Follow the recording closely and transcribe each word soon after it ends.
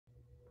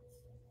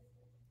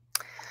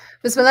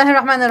Bismillahir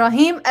Rahmanir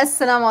Rahim.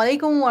 Assalamu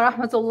alaikum wa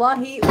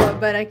rahmatullahi wa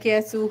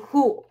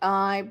barakatuhu.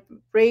 I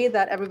pray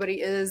that everybody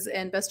is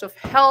in best of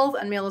health,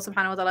 and may Allah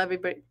subhanahu wa ta'ala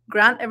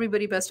grant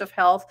everybody best of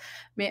health.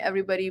 May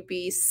everybody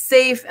be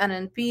safe and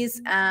in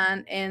peace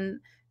and in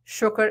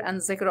shukr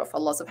and zikr of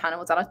Allah subhanahu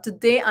wa ta'ala.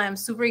 Today I am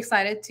super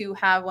excited to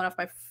have one of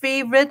my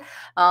favorite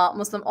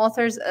Muslim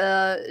authors.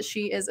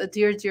 She is a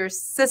dear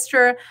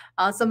sister,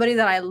 somebody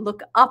that I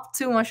look up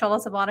to, mashallah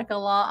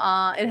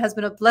tabarakallah. It has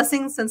been a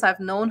blessing since I've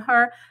known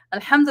her,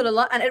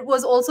 alhamdulillah, and it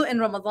was also in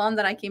Ramadan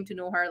that I came to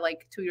know her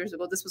like 2 years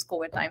ago. This was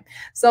COVID time.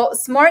 So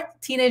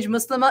Smart Teenage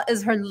Muslimah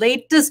is her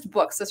latest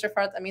book, Sister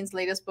Farhat Amin's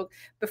latest book.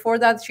 Before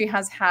that, she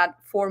has had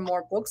 4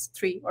 more books,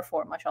 3 or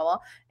 4,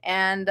 mashallah.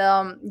 And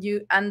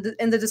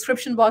in the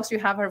description box you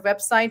have her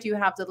website, you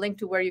have the link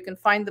to where you can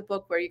find the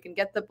book, where you can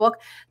get the book.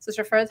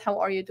 Sister Farhat, how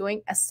are you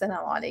doing?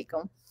 Assalamu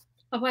alaikum.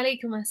 Wa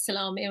alaikum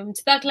assalam.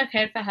 Jazakallah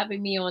khair for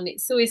having me on.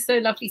 It's always so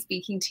lovely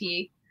speaking to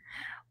you.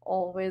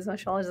 Always,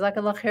 mashallah.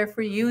 Jazakallah khair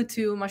for you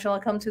to,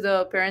 mashallah, come to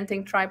the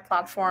Parenting Tribe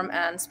platform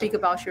and speak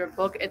about your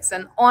book. It's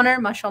an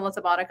honor, mashallah,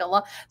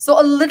 tabarakallah. So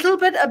a little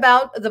bit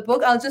about the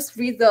book. I'll just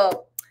read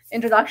the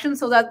introduction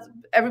so that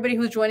everybody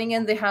who's joining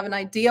in, they have an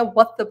idea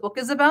what the book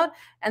is about,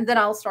 and then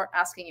I'll start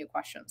asking you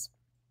questions.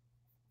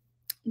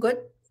 Good?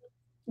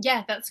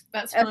 Yeah, that's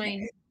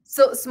fine.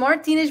 So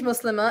Smart Teenage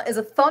Muslimah is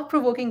a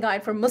thought-provoking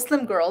guide for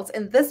Muslim girls.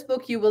 In this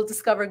book, you will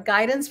discover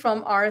guidance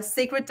from our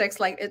sacred texts,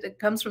 like it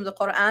comes from the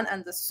Quran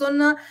and the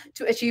Sunnah,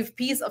 to achieve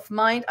peace of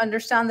mind,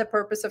 understand the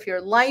purpose of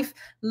your life,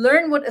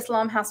 learn what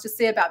Islam has to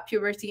say about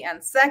puberty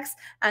and sex,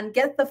 and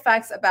get the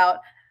facts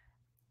about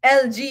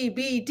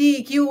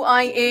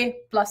LGBTQIA+,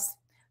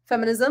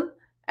 feminism,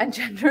 and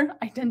gender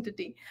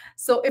identity.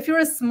 So if you're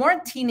a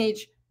smart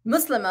teenage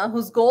Muslimah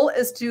whose goal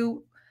is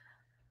to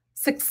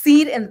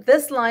succeed in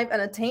this life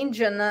and attain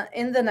jannah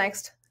in the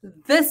next,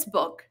 this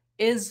book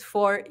is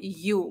for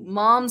you.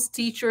 Moms,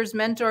 teachers,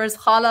 mentors,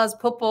 khalas,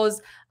 pupos,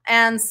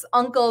 aunts,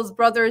 uncles,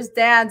 brothers,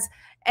 dads,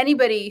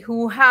 anybody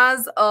who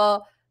has a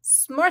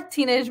smart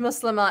teenage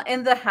Muslimah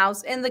in the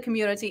house, in the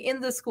community, in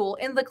the school,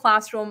 in the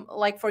classroom,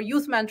 like for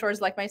youth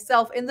mentors like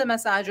myself, in the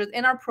masajid,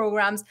 in our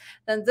programs,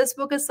 then this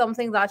book is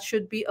something that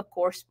should be a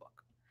course book.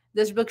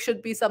 This book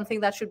should be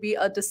something that should be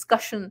a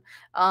discussion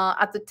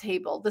at the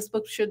table. This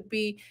book should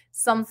be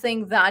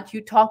something that you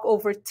talk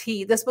over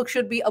tea. This book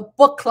should be a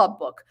book club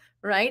book,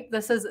 right?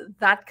 This is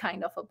that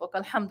kind of a book,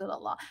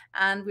 alhamdulillah.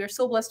 And we are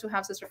so blessed to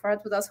have Sister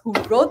Farhat with us, who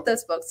wrote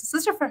this book. So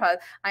Sister Farhat,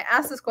 I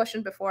asked this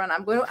question before, and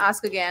I'm going to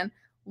ask again,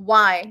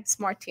 why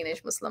Smart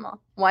Teenage Muslimah?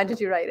 Why did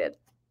you write it?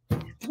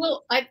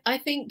 Well, I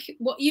think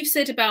what you've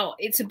said about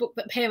it's a book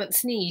that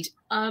parents need,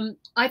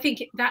 I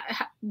think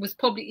that was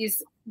probably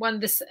is one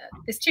of the,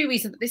 there's 2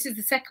 reasons, but this is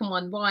the second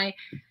one why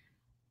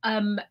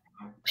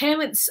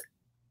parents,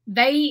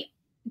 they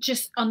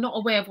just are not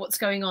aware of what's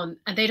going on,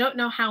 and they don't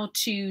know how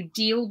to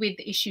deal with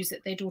the issues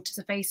that their daughters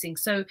are facing.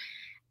 So,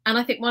 and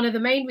I think one of the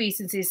main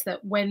reasons is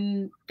that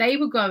when they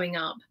were growing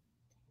up,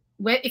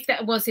 where if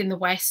that was in the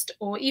West,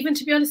 or even,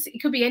 to be honest, it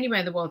could be anywhere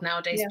in the world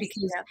nowadays, yes,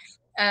 because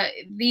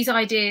these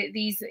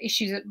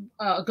issues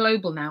are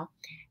global now.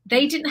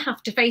 They didn't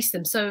have to face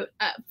them. So,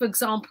 for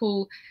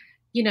example,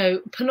 you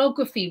know,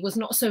 pornography was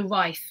not so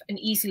rife and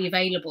easily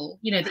available.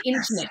 You know, the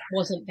internet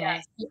wasn't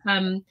there.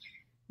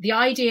 The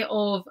idea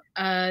of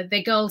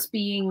their girls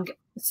being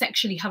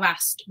sexually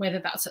harassed, whether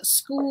that's at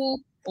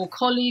school or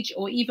college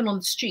or even on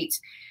the streets,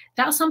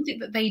 that's something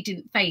that they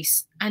didn't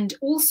face. And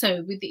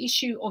also with the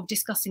issue of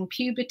discussing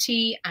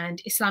puberty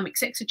and Islamic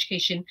sex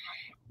education,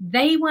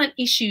 they weren't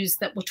issues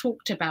that were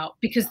talked about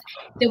because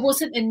there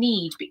wasn't a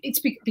need.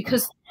 It's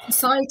because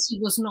society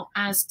was not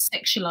as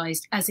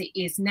sexualized as it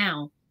is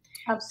now.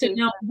 Absolutely.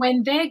 So now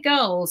when their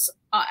girls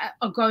are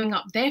growing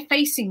up, they're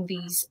facing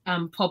these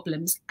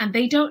problems and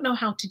they don't know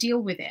how to deal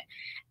with it.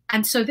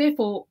 And so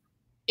therefore,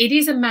 it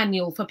is a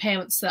manual for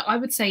parents that I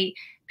would say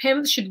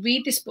parents should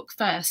read this book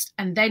first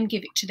and then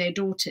give it to their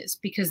daughters,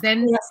 because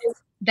then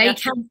they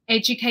can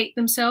educate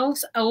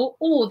themselves,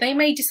 or they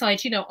may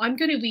decide, you know, I'm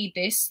going to read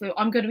this, so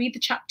I'm going to read the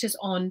chapters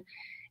on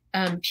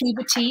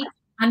puberty,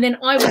 and then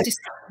I will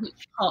decide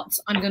which parts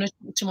I'm going to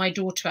talk to my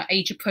daughter at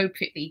age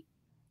appropriately.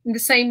 In the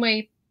same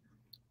way,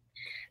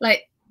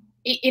 like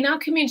in our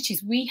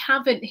communities, we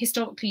haven't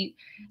historically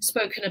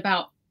spoken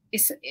about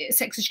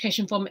sex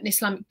education from an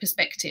Islamic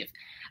perspective.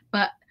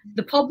 But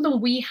the problem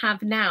we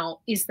have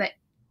now is that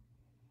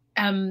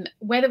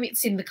whether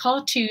it's in the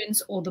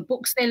cartoons or the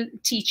books they're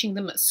teaching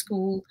them at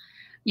school,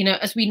 you know,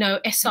 as we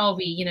know, SRE,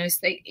 you know,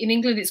 in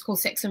England it's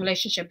called sex and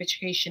relationship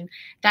education.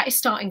 That is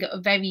starting at a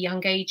very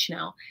young age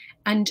now.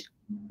 And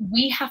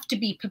we have to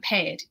be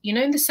prepared, you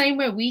know, in the same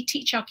way we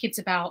teach our kids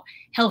about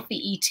healthy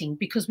eating,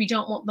 because we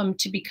don't want them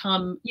to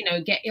become, you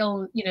know, get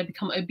ill, you know,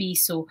 become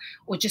obese or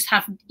just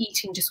have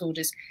eating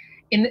disorders.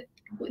 In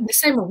the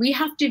same way, we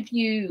have to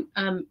view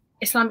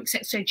Islamic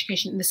sex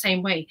education in the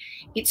same way.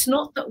 It's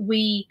not that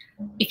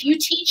if you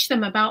teach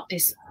them about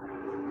this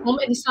from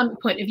an Islamic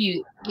point of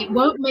view, it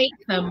won't make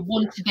them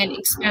want to then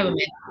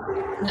experiment.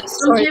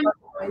 Sometimes,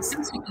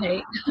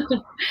 okay.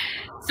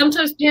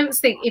 Sometimes parents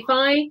think, if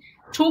I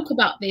talk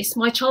about this,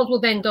 my child will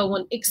then go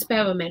and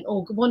experiment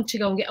or want to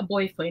go and get a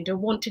boyfriend or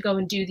want to go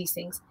and do these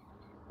things.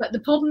 But the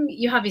problem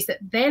you have is that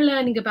they're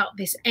learning about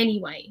this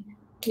anyway,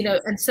 you know,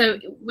 and so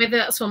whether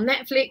that's from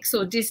Netflix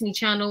or Disney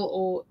Channel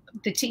or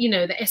the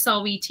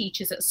SRE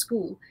teachers at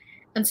school.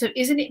 And so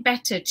isn't it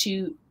better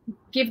to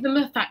give them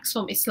the facts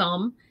from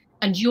Islam,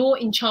 and you're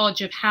in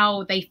charge of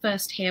how they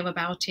first hear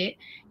about it,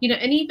 you know,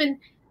 and even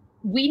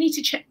we need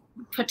to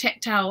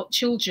protect our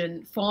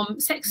children from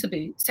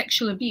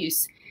sexual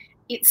abuse.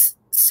 It's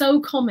so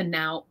common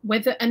now,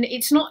 and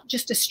it's not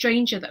just a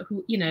stranger that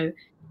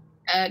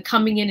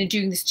coming in and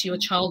doing this to your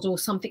child or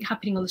something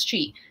happening on the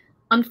street.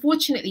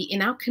 Unfortunately,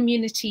 in our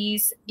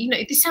communities, you know,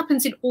 this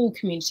happens in all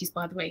communities,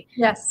 by the way.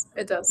 Yes,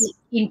 it does.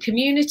 In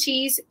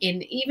communities,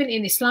 even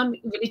in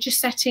Islamic religious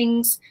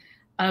settings,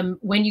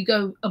 when you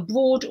go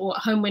abroad or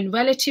at home, when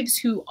relatives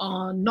who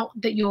are not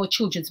your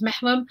children's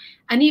mahram,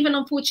 and even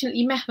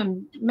unfortunately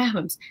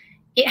mahrams,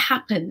 it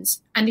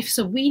happens. And if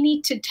so, we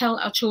need to tell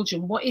our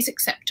children what is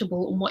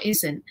acceptable and what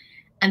isn't.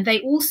 And they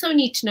also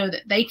need to know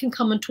that they can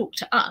come and talk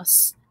to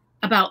us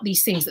about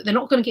these things, that they're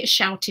not going to get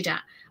shouted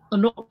at or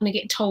not going to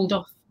get told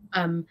off.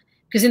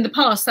 Because in the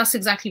past, that's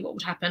exactly what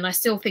would happen. I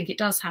still think it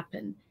does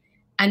happen.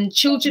 And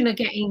children are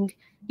getting,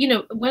 you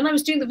know, when I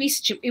was doing the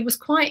research, it was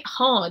quite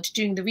hard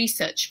doing the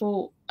research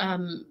for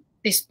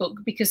this book,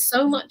 because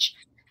so much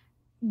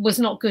was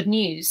not good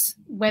news,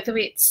 whether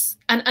it's,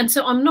 and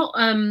so I'm not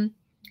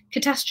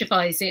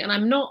catastrophizing, and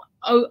I'm not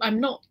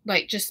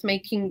like just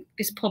making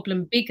this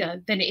problem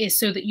bigger than it is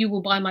so that you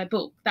will buy my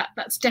book.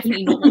 That's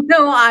definitely not.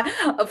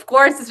 No, of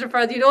course, Sister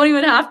Farhat, you don't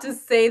even have to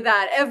say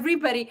that.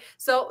 Everybody.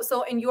 So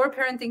in your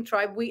parenting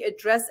tribe, we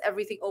address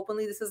everything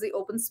openly. This is the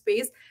open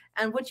space,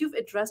 and what you've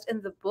addressed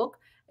in the book,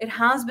 it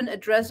has been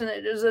addressed, and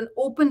it is an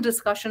open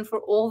discussion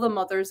for all the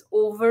mothers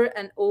over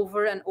and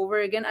over and over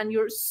again. And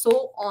you're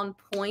so on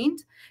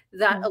point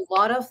that a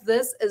lot of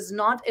this is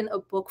not in a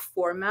book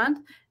format,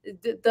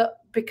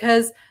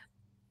 because.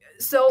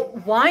 So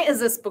why is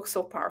this book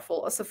so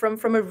powerful? So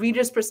from a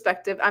reader's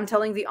perspective, I'm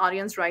telling the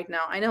audience right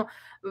now, I know,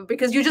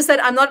 because you just said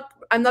I'm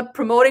not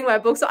promoting my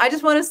book. So I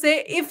just want to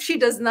say, if she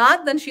does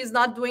not, then she's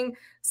not doing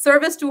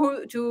service to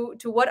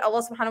what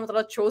Allah subhanahu wa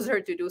ta'ala chose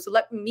her to do. So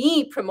let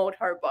me promote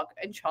her book,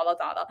 inshallah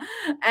ta'ala.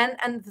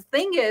 And the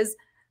thing is,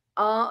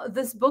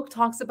 this book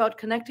talks about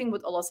connecting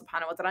with Allah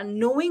subhanahu wa ta'ala,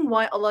 knowing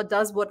why Allah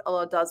does what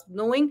Allah does,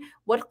 knowing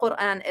what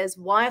Quran is,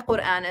 why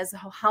Quran is,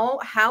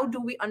 how do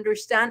we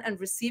understand and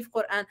receive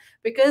Quran?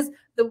 Because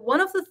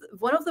one of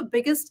the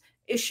biggest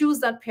issues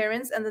that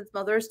parents and the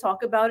mothers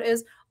talk about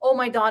is, oh,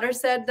 my daughter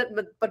said that,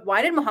 but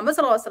why did Muhammad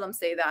sallallahu alaihi wasallam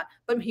say that?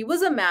 But he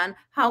was a man.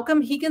 How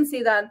come he can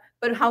say that?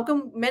 But how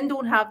come men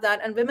don't have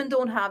that and women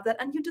don't have that?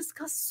 And you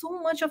discuss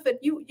so much of it.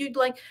 You'd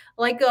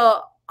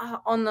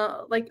on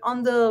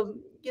the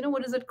you know,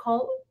 what is it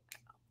called?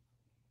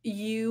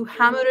 You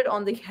hammer it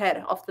on the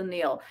head of the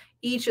nail.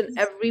 Each and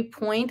every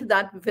point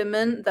that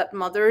women, that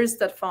mothers,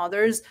 that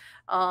fathers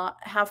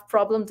have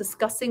problem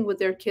discussing with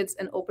their kids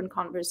in open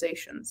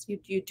conversations.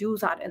 You do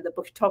that in the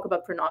book. You talk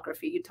about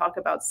pornography. You talk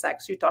about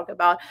sex. You talk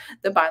about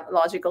the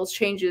biological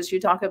changes.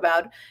 You talk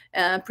about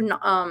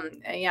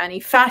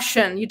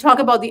fashion. You talk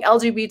about the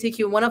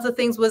LGBTQ. One of the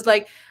things was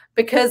like,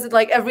 because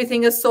like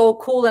everything is so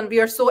cool and we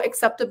are so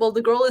acceptable,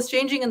 the girl is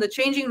changing in the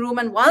changing room,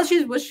 and while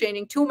she was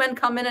changing, two men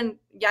come in and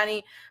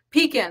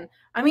peek in.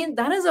 I mean,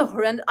 that is a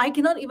horrendous. I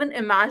cannot even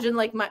imagine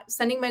like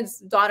sending my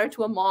daughter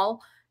to a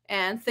mall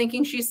and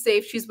thinking she's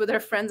safe, she's with her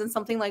friends, and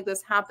something like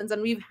this happens.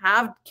 And we've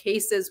had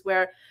cases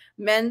where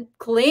men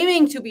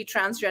claiming to be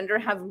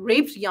transgender have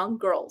raped young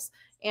girls,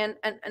 and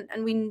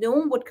we know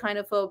what kind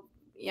of a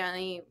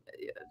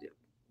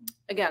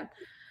again,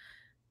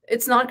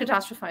 it's not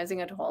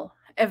catastrophizing at all.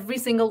 Every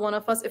single one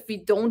of us, if we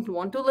don't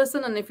want to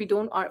listen, and if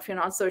you're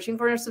not searching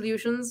for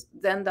solutions,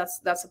 then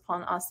that's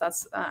upon us.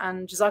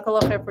 And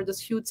Jazakallah khair for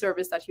this huge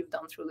service that you've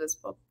done through this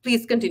book.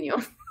 Please continue.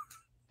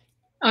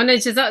 Oh no,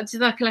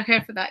 Jazakallah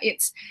khair for that.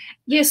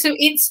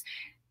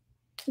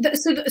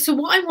 So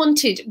what I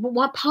wanted,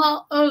 what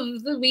part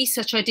of the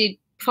research I did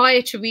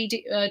prior to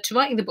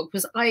writing the book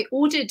was I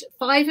ordered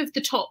 5 of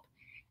the top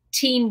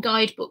teen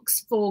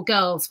guidebooks for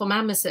girls from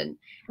Amazon,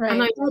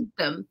 and I read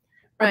them.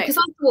 Because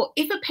I thought,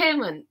 if a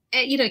parent,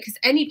 because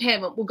any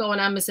parent will go on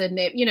Amazon,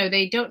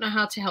 they don't know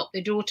how to help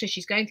their daughter.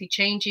 She's going through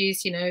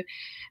changes,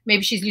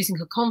 maybe she's losing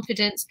her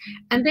confidence,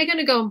 and they're going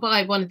to go and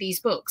buy one of these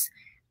books.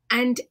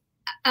 And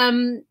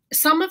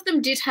some of them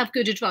did have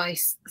good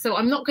advice. So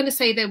I'm not going to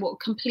say they were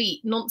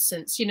complete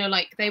nonsense,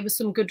 like there was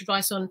some good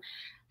advice on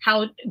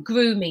how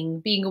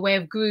being aware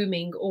of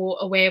grooming, or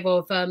aware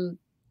of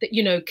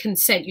that,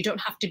 consent. You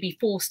don't have to be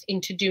forced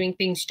into doing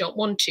things you don't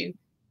want to.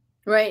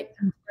 Right.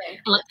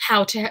 Like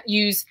how to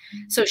use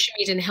social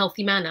media in a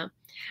healthy manner.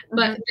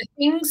 But the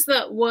things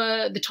that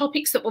were, the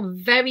topics that were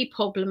very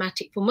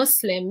problematic for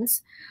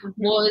Muslims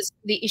was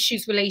the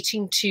issues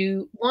relating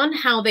to, one,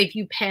 how they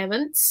view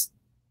parents.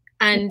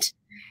 And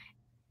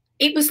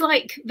it was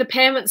like the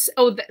parents,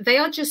 they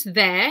are just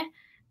there,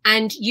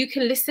 and you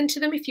can listen to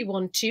them if you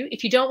want to.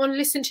 If you don't want to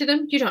listen to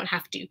them, you don't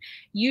have to.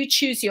 You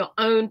choose your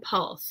own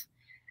path.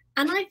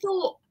 And I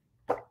thought,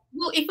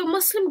 Well, if a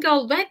Muslim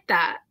girl read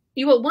that,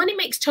 one, it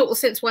makes total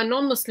sense why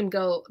non-Muslim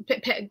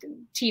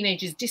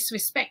teenagers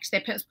disrespect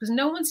their parents, because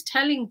no one's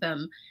telling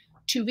them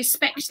to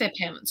respect their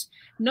parents.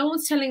 No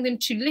one's telling them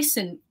to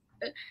listen.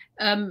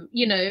 No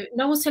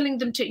one's telling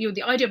them to,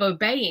 the idea of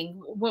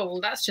obeying, well,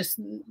 that's just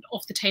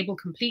off the table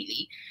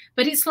completely.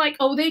 But it's like,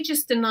 oh, they're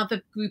just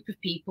another group of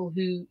people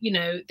who,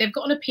 they've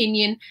got an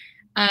opinion,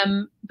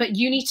 but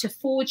you need to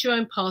forge your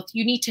own path.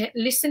 You need to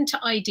listen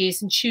to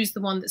ideas and choose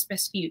the one that's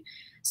best for you.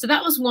 So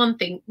that was one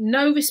thing,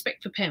 no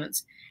respect for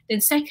parents.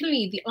 Then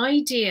secondly, the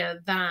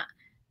idea that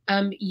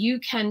you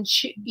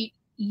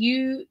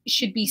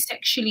should be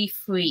sexually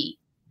free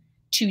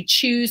to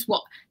choose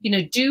what,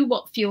 do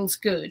what feels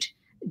good,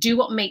 do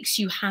what makes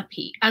you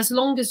happy, as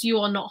long as you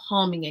are not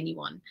harming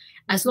anyone,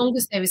 as long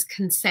as there is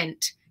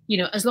consent,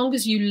 as long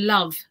as you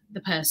love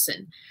the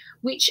person.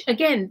 Which,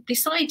 again,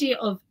 this idea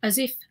of as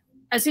if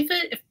a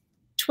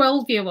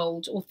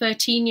 12-year-old or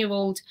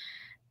 13-year-old,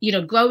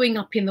 growing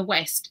up in the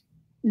West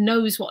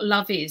knows what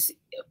love is.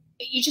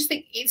 You just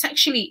think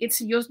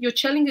you're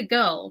telling a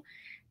girl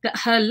that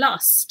her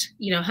lust,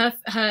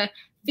 her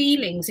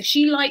feelings, if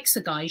she likes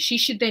a guy, she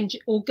should then,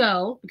 or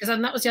girl, because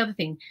that was the other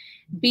thing,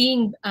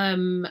 being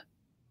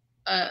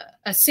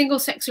a single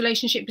sex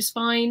relationship is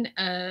fine,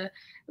 or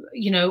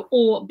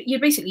you're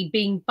basically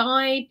being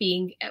bi,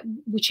 being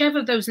whichever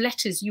of those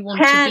letters you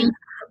want to be.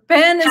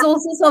 Pan is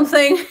also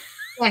something.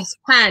 Yes,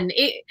 pan.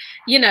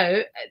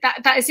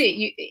 That is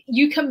it.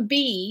 You can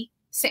be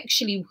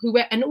sexually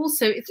whoever, and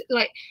also it's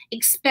like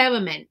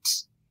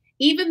experiment.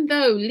 Even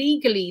though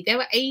legally there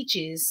are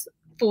ages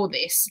for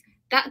this,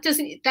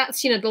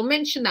 they'll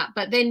mention that,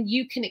 but then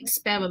you can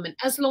experiment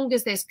as long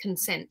as there's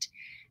consent.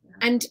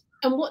 And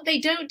what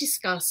they don't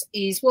discuss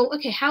is, well,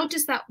 okay, how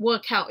does that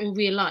work out in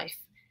real life?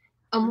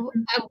 And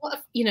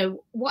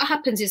what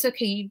happens is,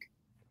 okay,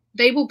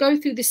 they will go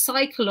through this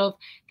cycle of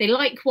they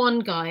like one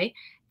guy,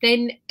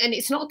 and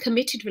it's not a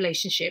committed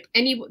relationship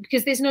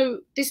because there's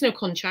no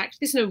contract,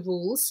 there's no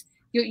rules.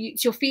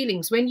 It's your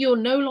feelings. When you're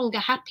no longer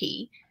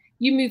happy,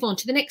 you move on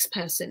to the next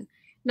person.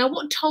 Now,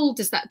 what toll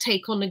does that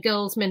take on a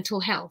girl's mental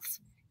health?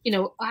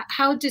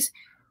 How does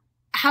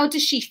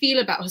she feel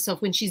about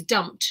herself when she's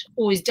dumped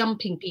or is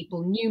dumping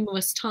people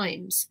numerous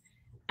times?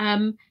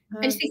 And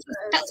that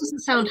doesn't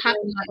sound like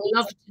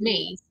love to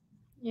me.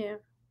 Yeah,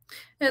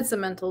 it's a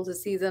mental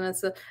disease,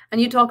 and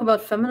you talk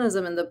about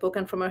feminism in the book,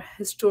 and from a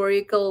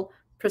historical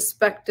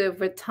perspective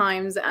with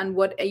times and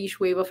what each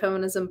wave of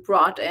feminism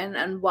brought in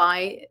and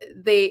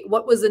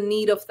what was the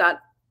need of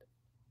that,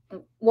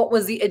 what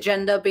was the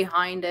agenda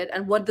behind it,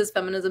 and what does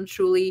feminism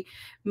truly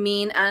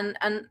mean, and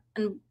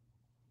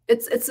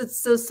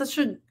it's such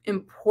an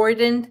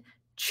important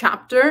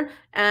chapter.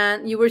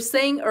 And you were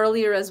saying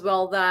earlier as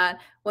well that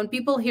when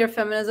people hear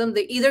feminism,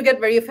 they either get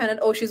very offended,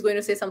 oh, she's going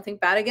to say something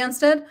bad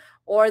against it,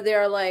 or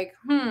they're like,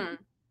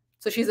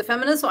 so she's a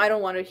feminist, so I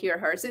don't want to hear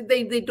her. So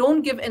they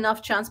don't give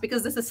enough chance,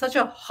 because this is such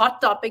a hot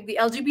topic. The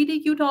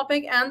LGBTQ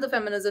topic and the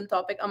feminism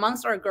topic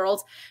amongst our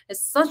girls is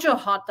such a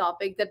hot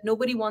topic that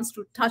nobody wants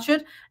to touch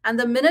it. And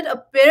the minute a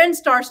parent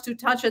starts to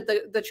touch it,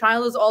 the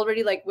child is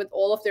already like with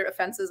all of their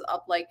offenses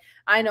up. Like,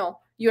 I know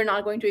you're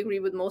not going to agree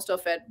with most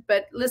of it,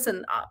 but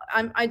listen,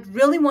 I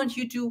really want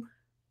you to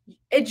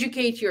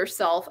educate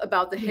yourself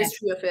about the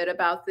history of it,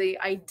 about the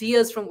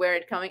ideas from where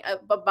it's coming,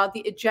 about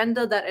the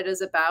agenda that it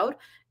is about,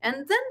 and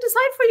then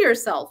decide for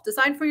yourself,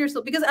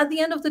 because at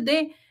the end of the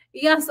day,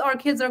 yes, our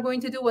kids are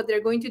going to do what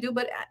they're going to do,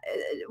 but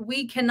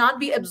we cannot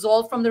be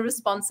absolved from the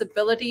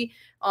responsibility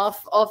of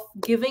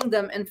giving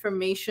them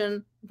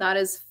information that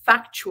is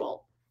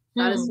factual,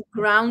 that is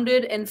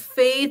grounded in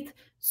faith,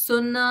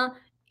 sunnah,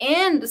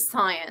 and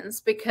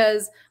science.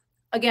 Because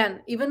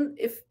again, even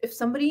if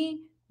somebody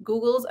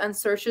Googles and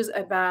searches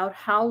about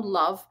how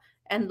love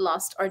and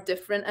lust are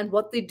different and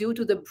what they do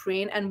to the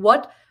brain, and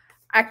what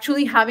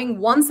actually having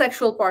one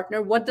sexual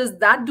partner, what does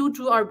that do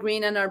to our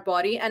brain and our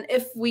body, and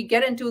if we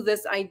get into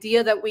this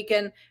idea that we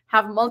can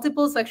have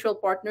multiple sexual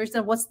partners,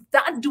 then what's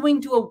that doing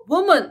to a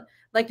woman?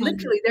 Like,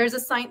 literally, there's a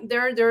sign,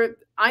 there are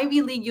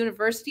Ivy League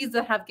universities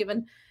that have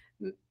given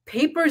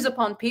papers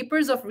upon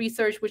papers of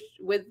research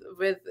with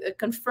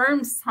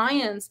confirmed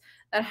science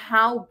that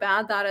how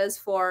bad that is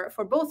for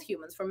both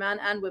humans, for men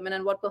and women,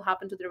 and what will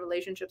happen to their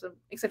relationships, and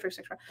etc.,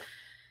 etc.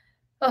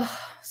 Oh,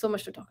 so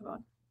much to talk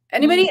about.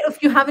 Anybody,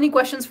 if you have any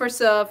questions for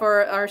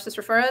our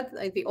sister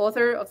Farhat, the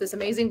author of this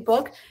amazing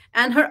book,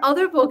 and her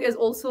other book is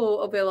also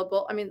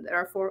available. I mean, there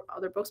are 4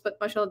 other books, but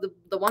mashallah,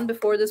 the one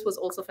before this was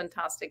also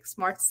fantastic.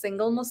 Smart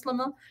Single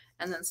Muslimah,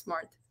 and then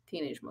Smart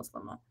Teenage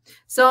Muslimah.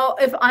 So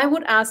if I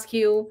would ask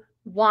you,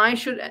 why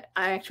should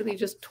I actually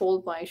just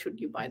told why should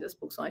you buy this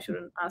book, so I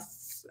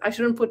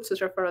shouldn't put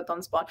Sister Farhat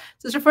on spot.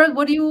 Sister Farhat,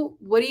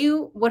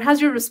 what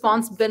has your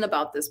response been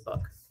about this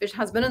book? It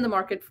has been in the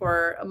market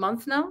for a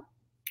month now.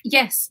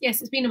 Yes,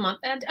 it's been a month,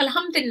 and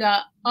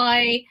alhamdulillah,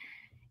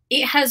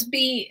 it has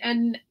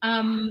been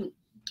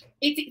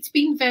it's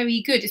been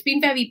very good. It's been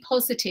very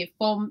positive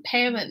from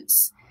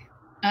parents,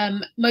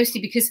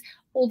 mostly because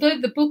although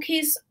the book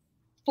is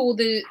for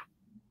the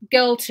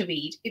girl to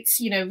read. It's,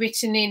 you know,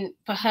 written in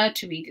for her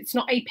to read. It's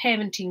not a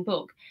parenting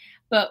book.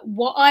 But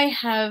what I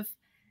have,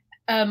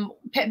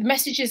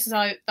 messages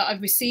that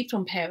I've received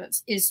from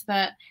parents is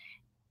that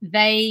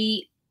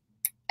they,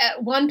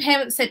 one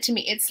parent said to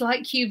me, it's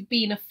like you've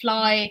been a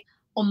fly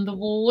on the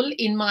wall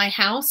in my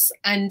house,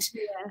 and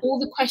all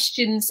the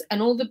questions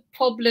and all the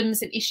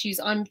problems and issues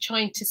I'm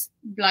trying to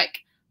like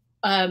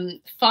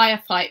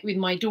firefight with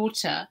my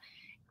daughter,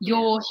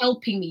 you're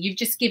helping me. You've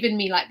just given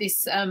me like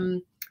this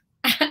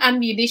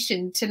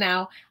ammunition to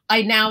now.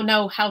 I now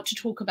know how to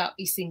talk about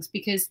these things,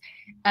 because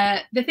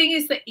the thing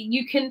is that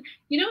you can,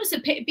 you know, as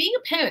being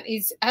a parent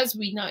is, as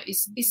we know,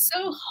 is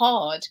so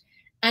hard.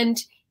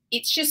 And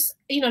it's just,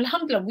 you know,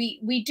 alhamdulillah,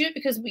 we do it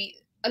because we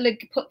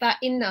like put that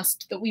in us,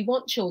 that we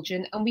want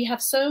children, and we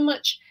have so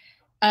much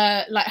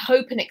like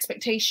hope and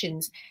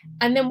expectations.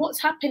 And then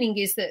what's happening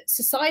is that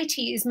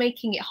society is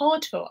making it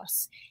hard for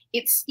us.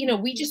 It's, you know,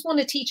 we just want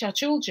to teach our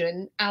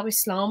children our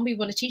Islam. We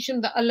want to teach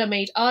them that Allah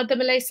made Adam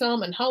alayhi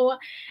salam and Hawa,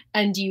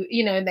 and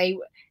you know,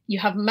 you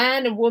have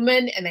man and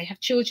woman, and they have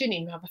children,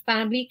 and you have a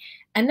family.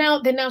 And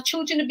now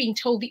children are being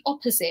told the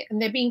opposite,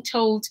 and they're being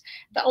told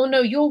that, oh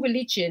no, your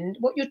religion,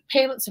 what your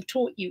parents have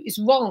taught you is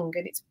wrong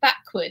and it's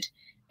backward,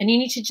 and you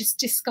need to just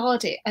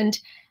discard it. And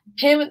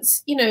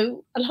parents, you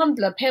know,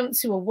 alhamdulillah,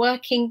 parents who are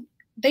working,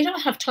 they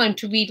don't have time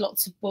to read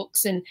lots of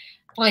books and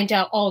find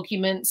out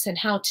arguments and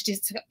how to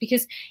discuss,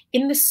 because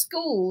in the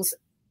schools,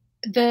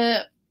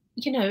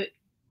 you know,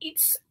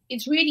 it's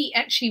really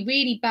actually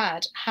really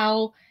bad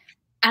how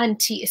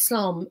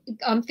anti-Islam.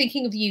 I'm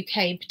thinking of the UK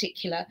in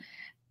particular.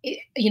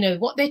 You know,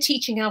 what they're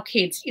teaching our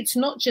kids, it's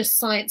not just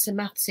science and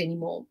maths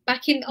anymore.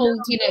 Back in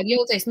old, you know, the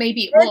old days,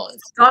 maybe it was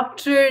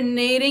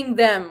indoctrinating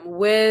them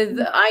with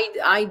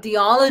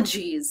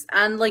ideologies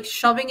and like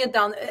shoving it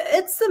down.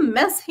 It's a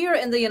mess here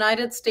in the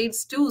United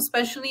States too,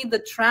 especially the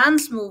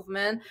trans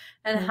movement,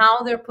 and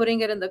how they're putting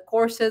it in the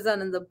courses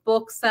and in the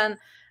books, and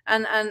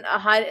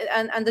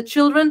the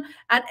children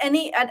at an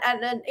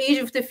age,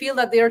 if they feel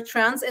that they are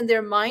trans in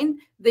their mind,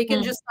 they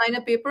can just sign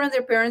a paper, and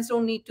their parents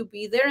don't need to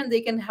be there, and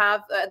they can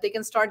have they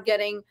can start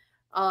getting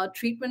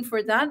treatment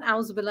for that.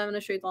 A'udhu billahi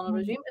minash shaitanir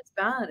rajeem. It's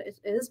bad. It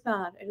is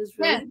bad. It is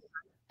really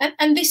bad.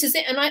 And this is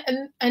it.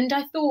 And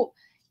I thought,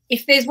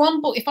 if there's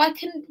one book, if I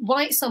can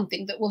write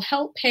something that will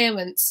help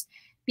parents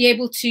be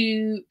able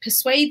to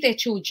persuade their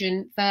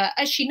children that,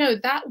 actually, no,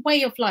 that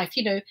way of life,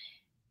 you know,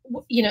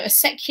 a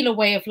secular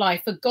way of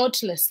life, a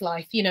godless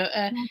life, you know,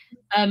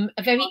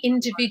 a very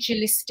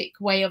individualistic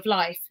way of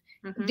life,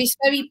 this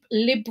very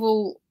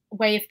liberal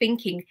way of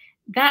thinking,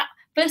 that,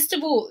 first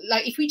of all,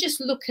 like, if we just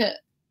look at,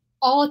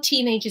 are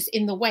teenagers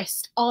in the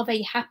West, are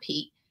they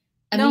happy?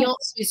 And the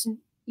answer is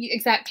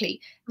exactly.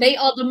 They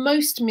are the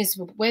most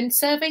miserable. When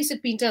surveys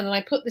have been done, and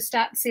I put the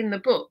stats in the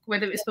book,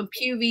 whether it's from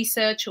Pew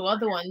Research or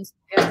other ones,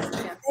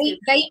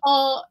 they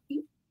are,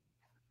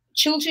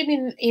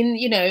 children in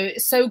you know,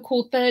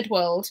 so-called third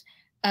world,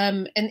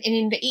 and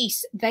in the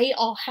East, they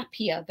are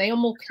happier, they are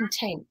more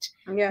content.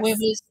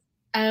 Whereas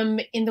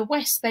in the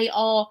West, they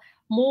are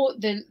more,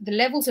 the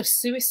levels of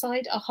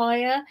suicide are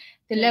higher,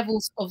 the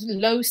levels of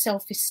low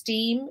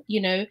self-esteem,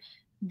 you know,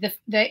 that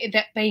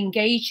they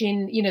engage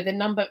in, you know, the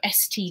number of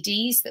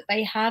STDs that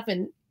they have,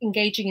 and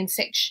engaging in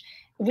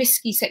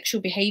risky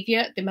sexual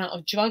behavior, the amount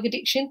of drug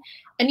addiction.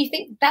 And you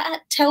think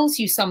that tells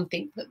you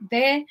something, that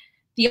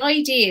the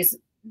ideas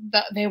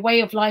that their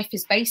way of life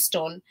is based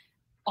on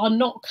are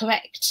not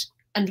correct.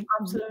 And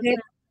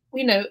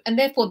you know, and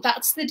therefore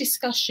that's the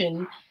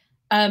discussion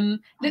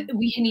that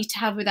we need to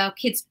have with our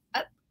kids.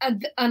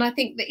 And I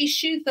think the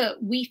issue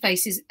that we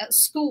face is at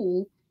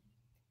school,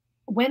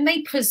 when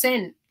they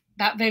present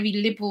that very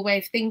liberal way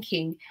of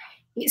thinking,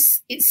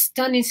 it's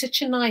done in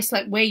such a nice,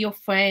 like, we're your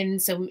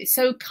friends, and it's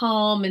so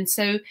calm, and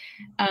so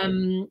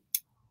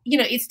you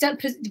know, it's done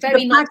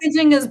very nice. The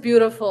packaging is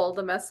beautiful.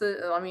 The message,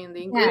 I mean,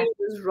 the ingredient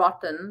is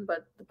rotten,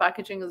 but the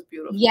packaging is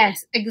beautiful.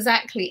 Yes,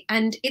 exactly.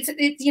 And it's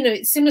you know,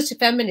 it's similar to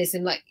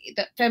feminism, like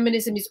that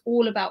feminism is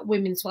all about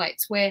women's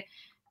rights,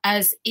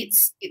 whereas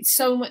it's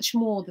so much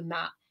more than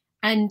that.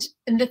 And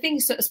the thing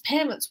is that as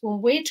parents,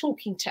 when we're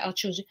talking to our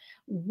children,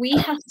 we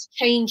have to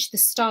change the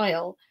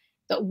style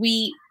that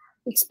we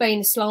explain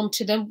Islam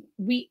to them.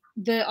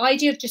 The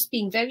idea of just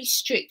being very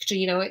strict, or,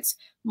 you know, it's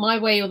my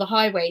way or the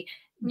highway,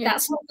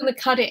 that's not going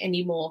to cut it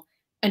anymore.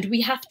 And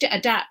we have to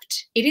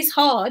adapt. It is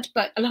hard,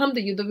 but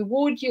alhamdulillah, the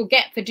reward you'll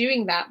get for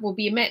doing that will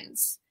be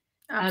immense.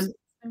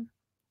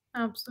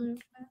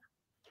 Absolutely.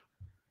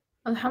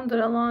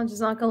 Alhamdulillah,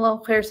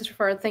 Jazakallah khair, Sister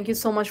Farhat. Thank you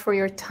so much for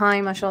your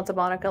time, mashallah,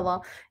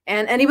 tabarakallah.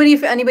 And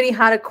if anybody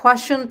had a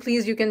question,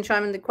 please, you can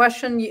chime in the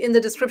question. In the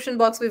description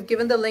box, we've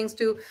given the links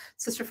to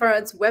Sister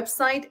Farhat's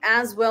website,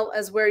 as well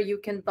as where you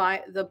can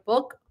buy the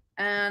book.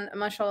 And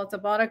mashallah,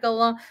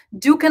 tabarakallah,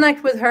 do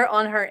connect with her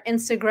on her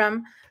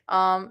Instagram.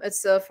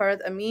 It's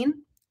Farhat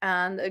Amin.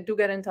 And do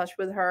get in touch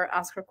with her,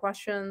 ask her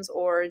questions,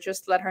 or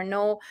just let her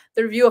know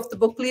the review of the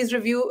book. Please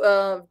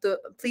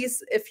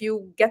please, if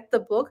you get the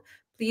book,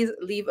 please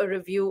leave a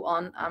review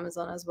on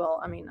Amazon as well.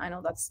 I mean, I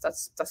know that's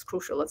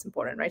crucial. That's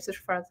important, right,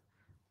 Sister Farhat?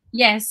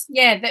 Yes,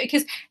 yeah,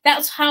 because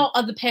that's how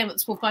other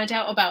parents will find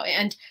out about it.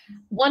 And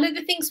one of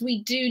the things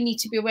we do need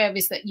to be aware of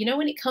is that, you know,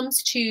 when it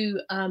comes to,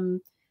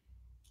 you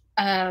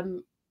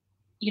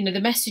know, the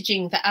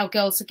messaging that our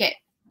girls get,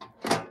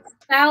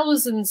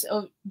 thousands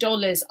of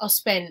dollars are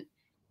spent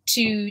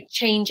to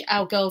change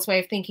our girls' way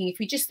of thinking. If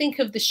we just think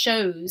of the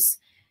shows,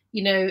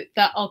 you know,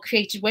 that are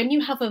created when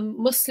you have a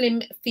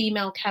Muslim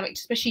female character,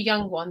 especially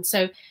young ones.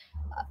 So,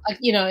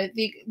 you know,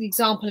 the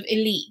example of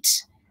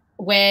Elite,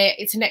 where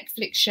it's a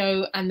Netflix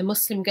show and the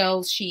Muslim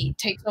girl, she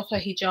takes off her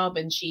hijab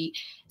and she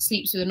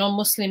sleeps with a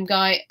non-Muslim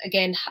guy.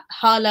 Again,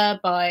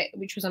 Hala,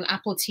 which was on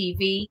Apple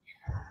TV.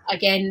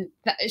 Again,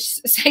 that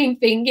is the same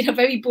thing, you know,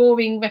 very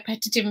boring,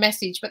 repetitive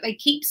message, but they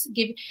keep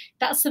giving,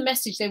 that's the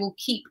message they will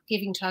keep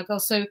giving to our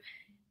girls. So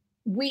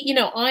we, you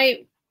know,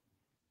 I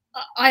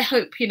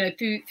hope, you know,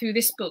 through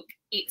this book,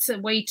 it's a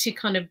way to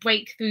kind of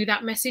break through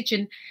that message,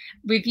 and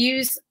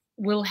reviews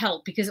will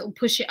help because it will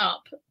push it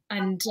up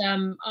and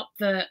up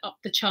the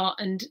chart,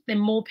 and then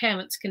more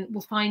parents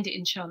will find it,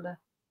 inshallah.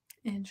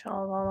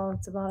 Inshallah.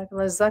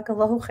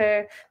 Jazakallahu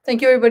khair.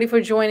 Thank you everybody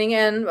for joining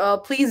in.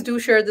 Please do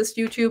share this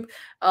YouTube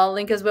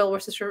link as well, where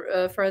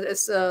Sister Farhat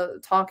is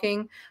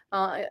talking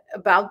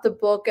about the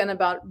book and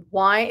about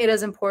why it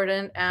is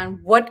important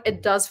and what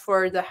it does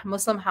for the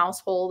Muslim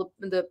household,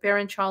 the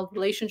parent-child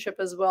relationship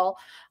as well.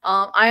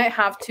 I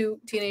have 2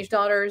 teenage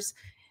daughters.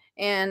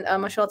 And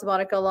mashallah,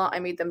 tabarakallah, I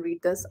made them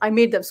read this. I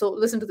made them. So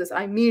listen to this.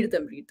 I made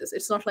them read this.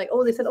 It's not like,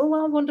 oh, they said, oh,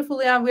 wow,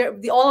 wonderful. Yeah,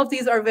 all of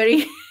these are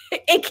very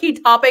icky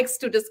topics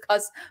to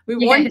discuss. We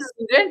want to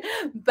read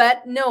it.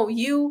 But no,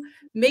 you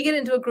make it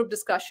into a group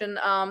discussion.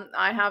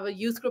 I have a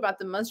youth group at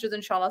the masjid,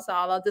 inshallah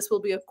ta'ala. This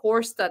will be a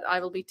course that I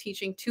will be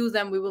teaching to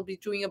them. We will be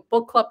doing a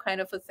book club kind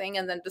of a thing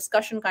and then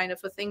discussion kind of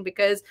a thing,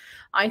 because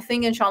I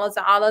think, inshallah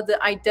ta'ala,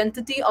 the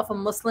identity of a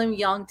Muslim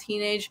young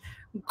teenage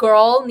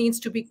girl needs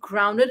to be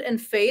grounded in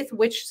faith,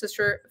 which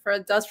Sister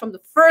Farhat does from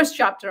the first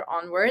chapter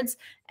onwards,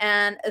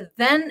 and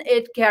then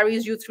it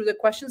carries you through the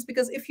questions,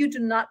 because if you do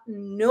not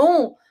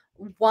know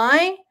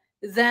why,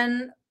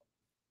 then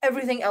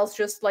everything else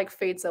just like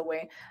fades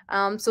away.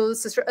 So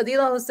Sister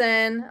Adila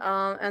Hussain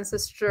and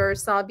Sister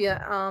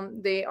Sabia,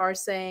 they are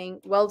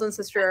saying, well done,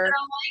 Sister,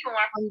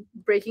 on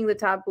breaking the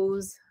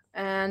taboos.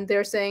 And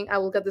they're saying, I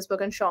will get this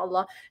book,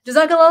 inshallah.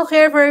 Jazakallah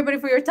khair for everybody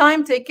for your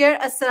time. Take care.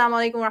 Assalamu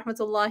alaikum wa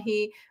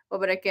rahmatullahi wa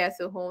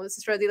barakatuhu.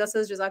 Sister Adila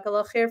says,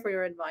 Jazakallah khair for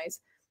your advice.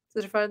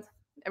 Sister Farhat,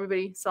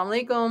 everybody,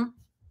 assalamu alaikum.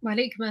 Wa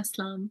alaikum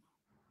assalam.